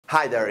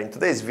Hi there, in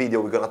today's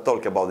video we're going to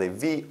talk about the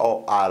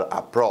VOR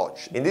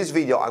approach. In this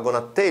video I'm going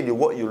to tell you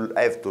what you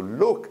have to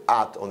look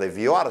at on the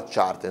VOR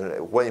chart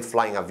when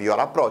flying a VOR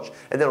approach,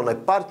 and then on the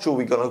part 2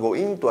 we're going to go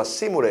into a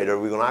simulator,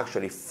 we're going to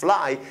actually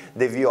fly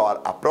the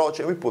VOR approach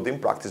and we put in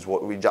practice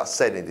what we just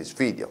said in this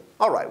video.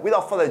 Alright,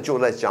 without further ado,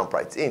 let's jump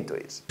right into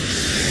it.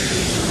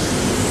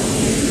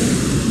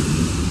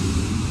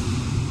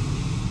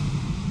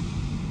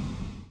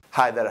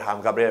 Hi there,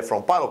 I'm Gabriele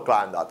from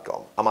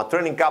PILOTCLIMB.com. I'm a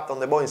training captain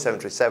on the Boeing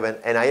 737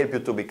 and I help you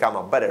to become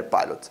a better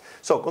pilot.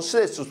 So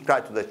consider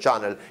subscribe to the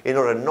channel in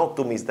order not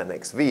to miss the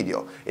next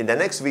video. In the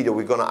next video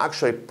we're going to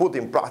actually put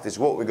in practice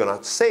what we're going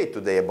to say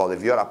today about the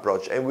VOR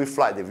approach, and we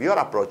fly the VOR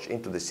approach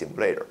into the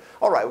simulator.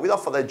 Alright,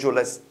 without further ado,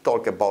 let's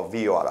talk about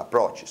VOR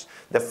approaches.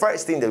 The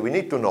first thing that we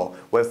need to know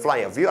when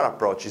flying a VOR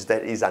approach is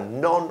that it is a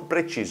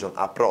non-precision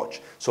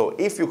approach. So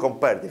if you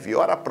compare the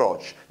VOR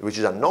approach, which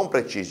is a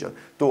non-precision,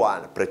 to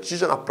a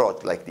precision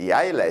approach like the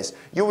ILS,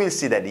 you will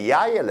see that the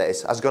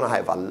ILS is going to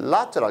have a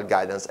lateral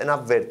guidance and a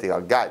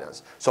vertical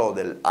guidance. So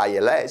the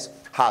ILS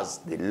has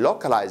the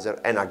localizer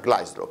and a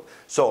glide slope.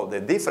 So the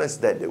difference is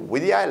that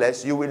with the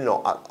ILS you will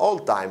know at all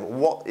time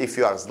what if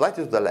you are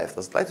slightly to the left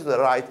or slightly to the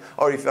right,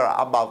 or if you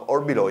are above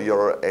or below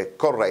your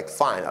correct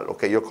final,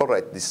 okay, your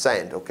correct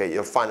descent, okay,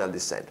 your final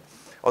descent.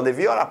 On the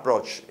VOR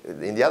approach,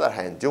 in the other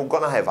hand, you're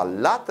going to have a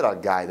lateral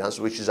guidance,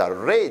 which is a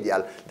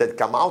radial that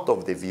come out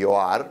of the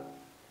VOR,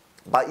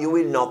 but you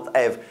will not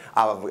have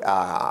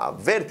a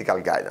vertical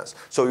guidance.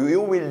 So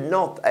you will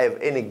not have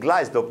any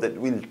glide slope that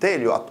will tell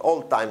you at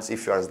all times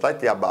if you are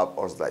slightly above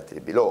or slightly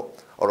below.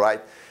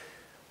 Alright?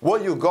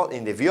 What you got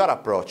in the VOR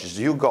approach is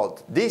you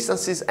got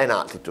distances and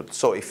altitude.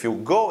 So if you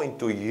go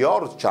into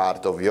your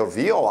chart of your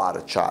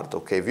VOR chart,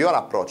 okay, VOR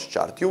approach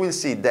chart, you will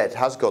see that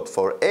has got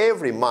for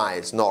every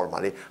miles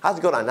normally has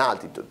got an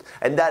altitude,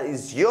 and that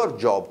is your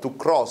job to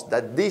cross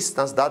that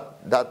distance,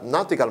 that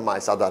nautical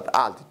miles at that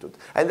altitude.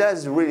 And that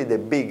is really the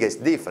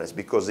biggest difference,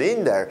 because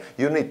in there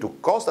you need to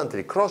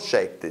constantly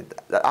cross-check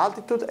the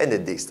altitude and the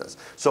distance.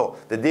 So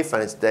the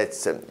difference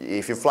that's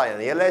if you fly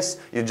an ELS,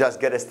 you just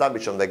get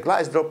established on the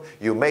glide slope,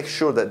 you make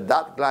sure that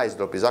glide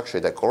slope is actually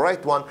the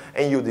correct one,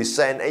 and you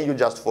descend and you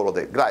just follow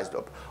the glide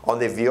slope. On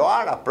the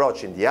VOR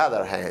approach, in the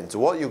other hand,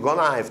 what you're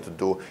gonna have to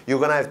do, you're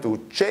gonna have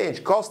to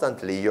change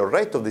constantly your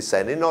rate of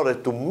descent in order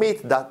to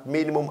meet that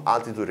minimum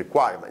altitude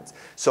requirements.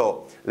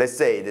 So let's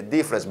say the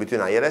difference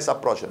between an ILS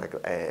approach and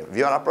a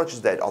VOR approach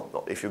is that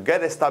if you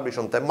get established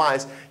on 10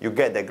 miles, you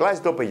get the glide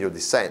slope and you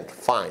descend.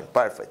 Fine,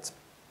 perfect.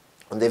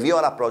 On the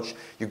VOR approach,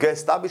 you get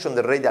established on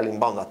the radial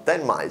inbound at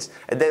 10 miles,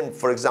 and then,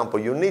 for example,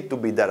 you need to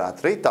be there at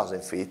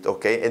 3,000 feet,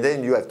 okay, and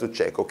then you have to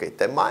check, okay,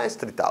 10 miles,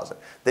 3,000.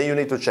 Then you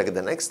need to check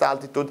the next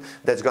altitude,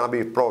 that's going to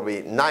be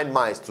probably 9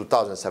 miles,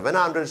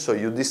 2,700, so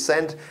you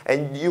descend,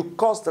 and you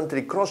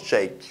constantly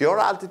cross-check your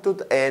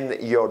altitude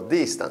and your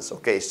distance,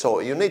 okay, so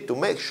you need to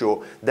make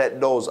sure that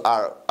those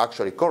are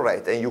actually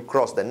correct, and you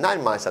cross the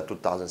 9 miles at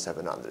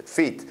 2,700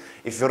 feet.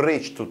 If you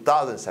reach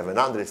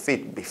 2,700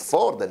 feet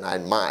before the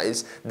 9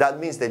 miles, that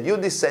means that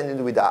you descended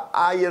with a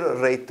higher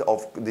rate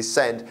of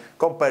descent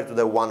compared to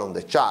the one on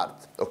the chart,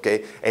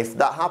 okay? If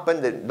that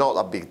happened, then not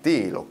a big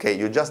deal, okay?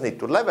 You just need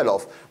to level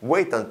off,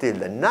 wait until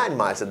the 9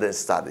 miles and then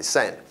start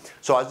descent.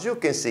 So as you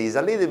can see, it's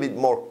a little bit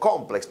more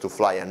complex to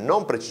fly a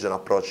non-precision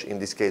approach, in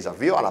this case a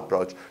VOR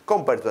approach,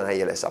 compared to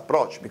an ALS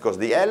approach, because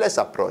the ALS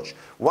approach,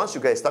 once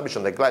you get established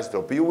on the glide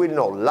slope, you will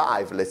know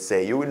live, let's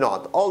say, you will know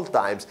at all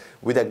times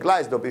with a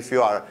glide slope if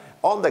you are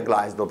on the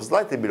glide slope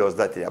slightly below,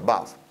 slightly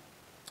above.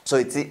 So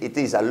it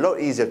is a lot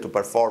easier to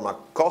perform a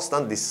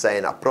constant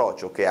descent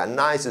approach, okay, a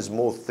nice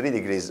smooth 3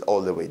 degrees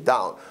all the way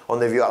down.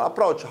 On the VOR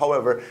approach,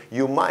 however,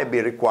 you might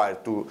be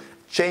required to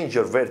change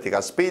your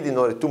vertical speed in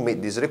order to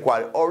meet this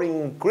requirement, or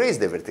increase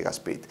the vertical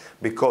speed,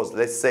 because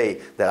let's say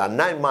that at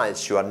 9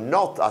 miles you are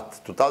not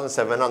at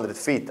 2,700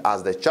 feet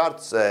as the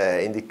chart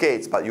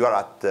indicates, but you are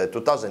at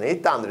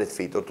 2,800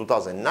 feet or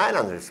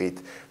 2,900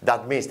 feet.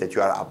 That means that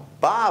you are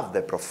above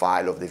the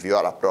profile of the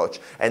VOR approach,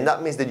 and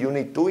that means that you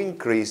need to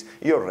increase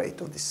your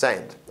rate of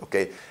descent,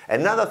 okay?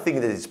 Another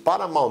thing that is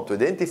paramount to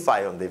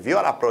identify on the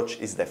VOR approach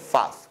is the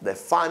FAF, the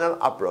final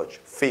approach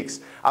fix.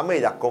 I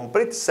made a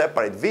complete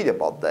separate video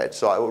about that,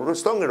 so I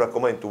would strongly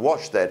recommend to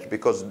watch that,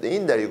 because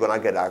in there you're gonna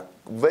get a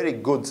very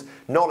good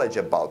knowledge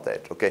about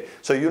that, okay?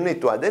 So you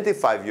need to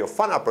identify your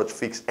final approach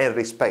fix and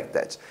respect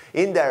that.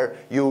 In there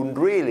you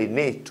really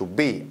need to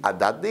be at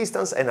that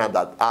distance and at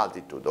that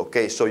altitude,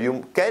 okay? So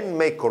you can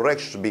make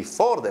corrections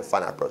before the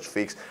final approach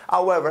fix.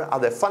 However,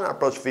 at the final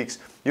approach fix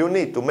you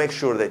need to make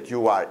sure that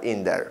you are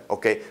in there,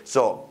 okay?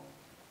 So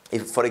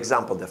if, for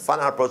example, the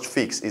final approach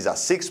fix is at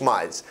 6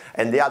 miles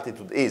and the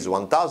altitude is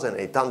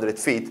 1,800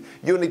 feet,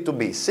 you need to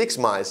be 6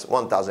 miles,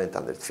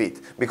 1,800 feet,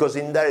 because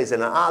in there is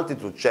an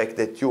altitude check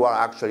that you are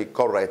actually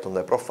correct on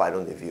the profile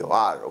on the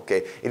VOR,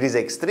 okay? It is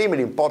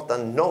extremely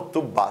important not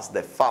to bust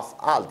the FAF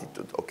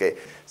altitude, okay?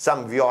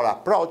 Some VOR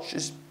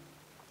approaches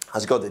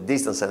has got the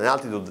distance and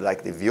altitude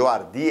like the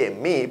VOR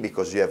DME,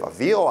 because you have a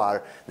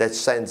VOR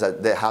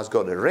that has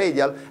got a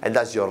radial, and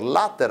that's your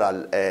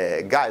lateral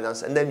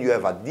guidance, and then you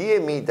have a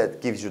DME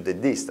that gives you the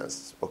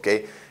distance,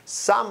 okay?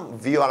 Some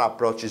VOR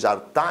approaches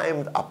are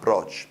timed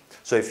approach.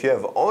 So if you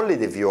have only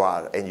the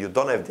VOR and you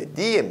don't have the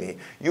DME,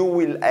 you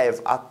will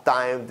have a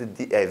timed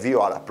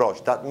VOR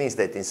approach. That means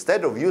that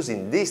instead of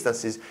using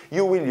distances,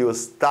 you will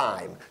use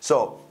time.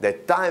 So the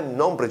timed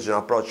non-precision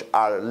approach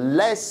are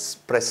less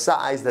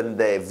precise than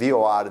the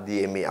VOR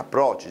DME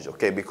approaches,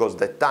 okay? Because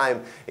the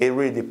time, it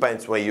really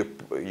depends when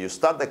you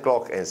start the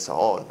clock and so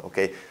on,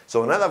 okay?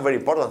 So another very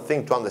important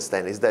thing to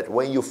understand is that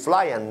when you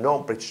fly a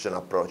non-precision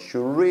approach,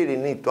 you really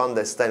need to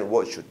understand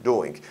what you're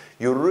doing.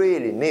 You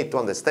really need to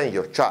understand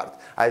your chart.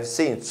 I've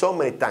seen so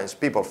many times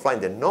people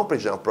flying the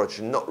non-precision approach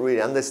not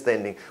really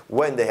understanding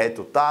when they had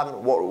to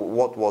turn,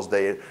 what was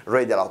their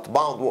radial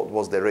outbound, what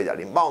was the radial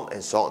inbound,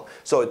 and so on.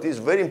 So it is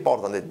very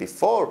important that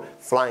before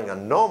flying a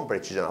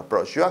non-precision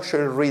approach, you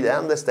actually read and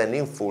understand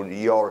in full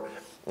your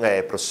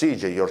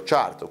procedure, your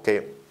chart,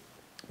 okay?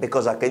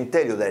 Because I can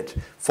tell you that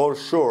for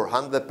sure,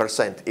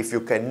 100%, if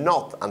you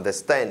cannot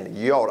understand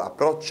your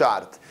approach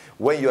chart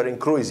when you are in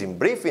cruising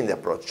briefing the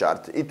approach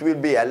chart, it will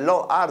be a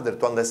lot harder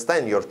to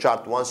understand your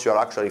chart once you are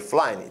actually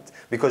flying it,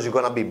 because you're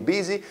going to be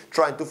busy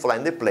trying to fly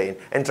in the plane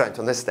and trying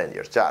to understand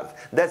your chart.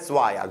 That's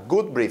why a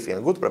good briefing,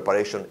 a good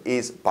preparation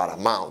is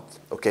paramount,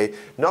 okay?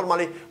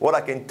 Normally, what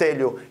I can tell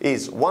you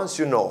is once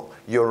you know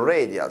your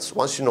radials,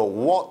 once you know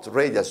what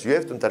radius you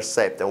have to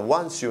intercept, and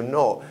once you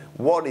know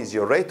what is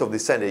your rate of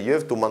descent that you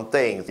have to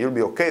maintain, you'll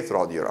be okay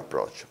throughout your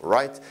approach,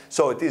 right?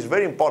 So it is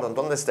very important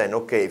to understand,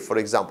 okay, for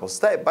example,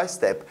 step by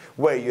step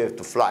where you have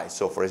to fly.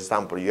 So for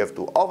example, you have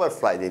to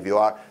overfly the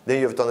VOR,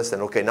 then you have to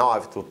understand, okay, now I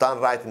have to turn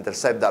right,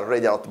 intercept that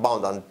radial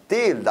outbound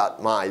until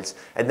that miles,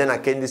 and then I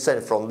can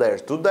descend from there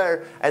to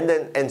there,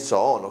 and so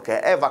on,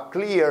 okay? Have a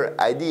clear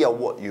idea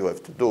what you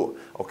have to do,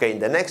 okay? In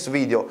the next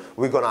video,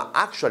 we're gonna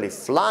actually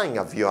flying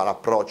a VOR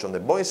approach on the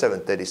Boeing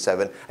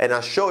 737, and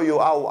I'll show you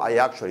how I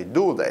actually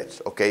do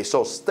that, okay?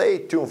 So stay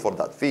tuned for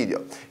that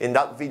video. In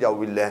that video,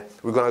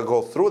 we're gonna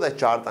go through the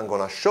chart. I'm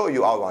gonna show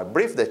you how I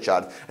brief the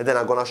chart, and then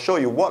I'm gonna show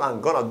you what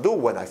I'm gonna do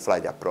when I fly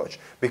the approach.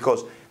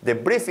 Because the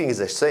briefing is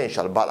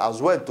essential, but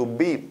as well to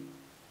be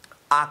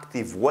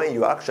active when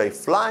you actually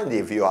flying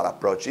the VOR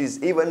approach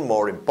is even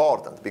more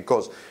important,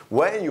 because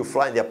when you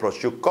fly the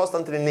approach, you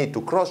constantly need to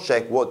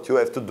cross-check what you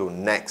have to do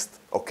next,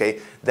 okay?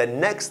 The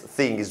next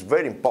thing is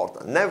very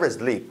important. Never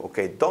sleep,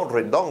 okay?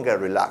 Don't get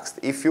relaxed.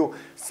 If you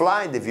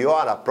fly the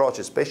VOR approach,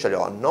 especially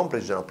on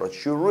non-precision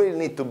approach, you really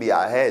need to be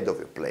ahead of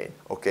your plane,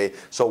 okay?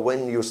 So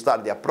when you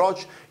start the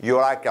approach,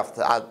 your aircraft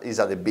is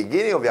at the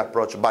beginning of the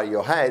approach by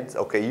your head,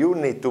 okay? You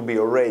need to be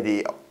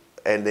already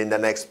and in the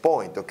next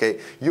point,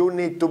 okay, you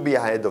need to be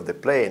ahead of the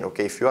plane,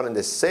 okay? If you are in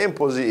the same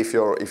position,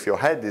 if your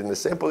head is in the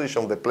same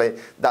position of the plane,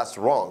 that's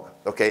wrong,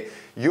 okay?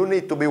 You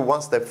need to be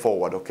one step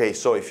forward, okay?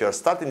 So if you're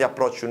starting the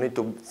approach, you need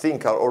to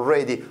think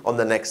already on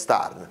the next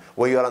turn.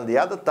 When you're on the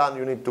other turn,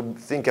 you need to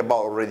think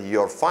about already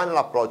your final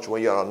approach.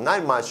 When you're on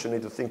 9 miles, you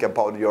need to think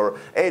about your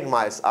 8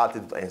 miles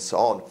altitude and so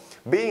on.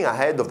 Being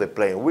ahead of the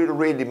plane will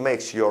really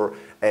make your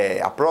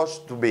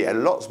approach to be a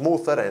lot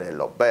smoother and a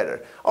lot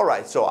better.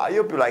 Alright, so I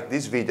hope you like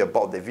this video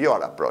about the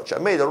VOR approach. I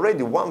made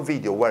already one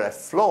video where I've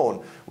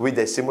flown with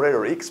the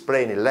simulator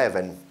X-Plane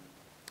 11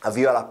 a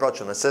VOR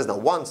approach on a Cessna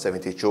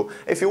 172.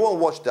 If you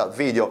won't watch that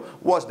video,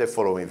 watch the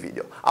following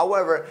video.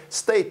 However,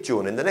 stay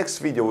tuned. In the next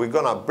video, we're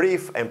gonna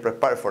brief and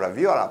prepare for a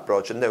VOR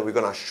approach, and then we're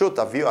gonna shoot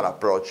a VOR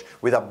approach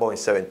with a Boeing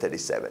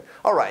 737.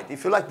 Alright,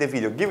 if you like the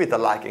video, give it a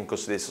like and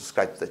consider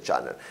subscribe to the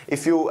channel.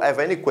 If you have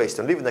any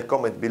question, leave in the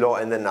comment below,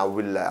 and then I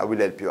will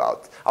help you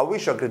out. I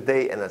wish you a great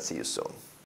day, and I'll see you soon.